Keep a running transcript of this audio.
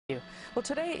Well,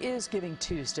 today is Giving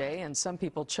Tuesday, and some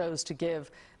people chose to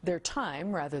give their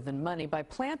time rather than money by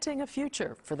planting a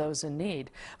future for those in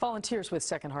need. Volunteers with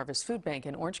Second Harvest Food Bank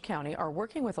in Orange County are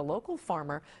working with a local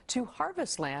farmer to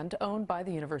harvest land owned by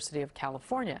the University of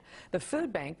California. The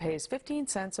food bank pays 15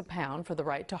 cents a pound for the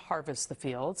right to harvest the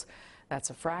fields. That's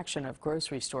a fraction of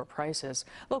grocery store prices.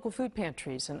 Local food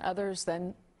pantries and others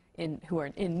who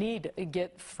are in need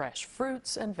get fresh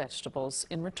fruits and vegetables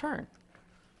in return.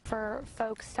 For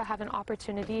folks to have an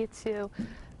opportunity to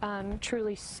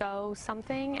truly sow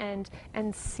something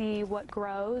and see what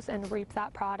grows and reap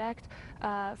that product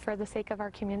for the sake of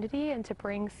our community, and to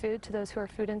bring food to those who are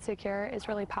food insecure is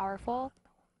really powerful.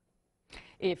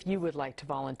 If you would like to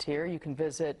volunteer, you can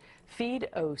visit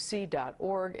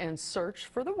feedoc.org and search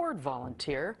for the word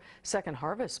volunteer. Second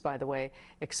Harvest, by the way,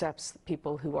 accepts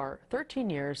people who are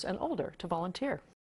 13 years and older to volunteer.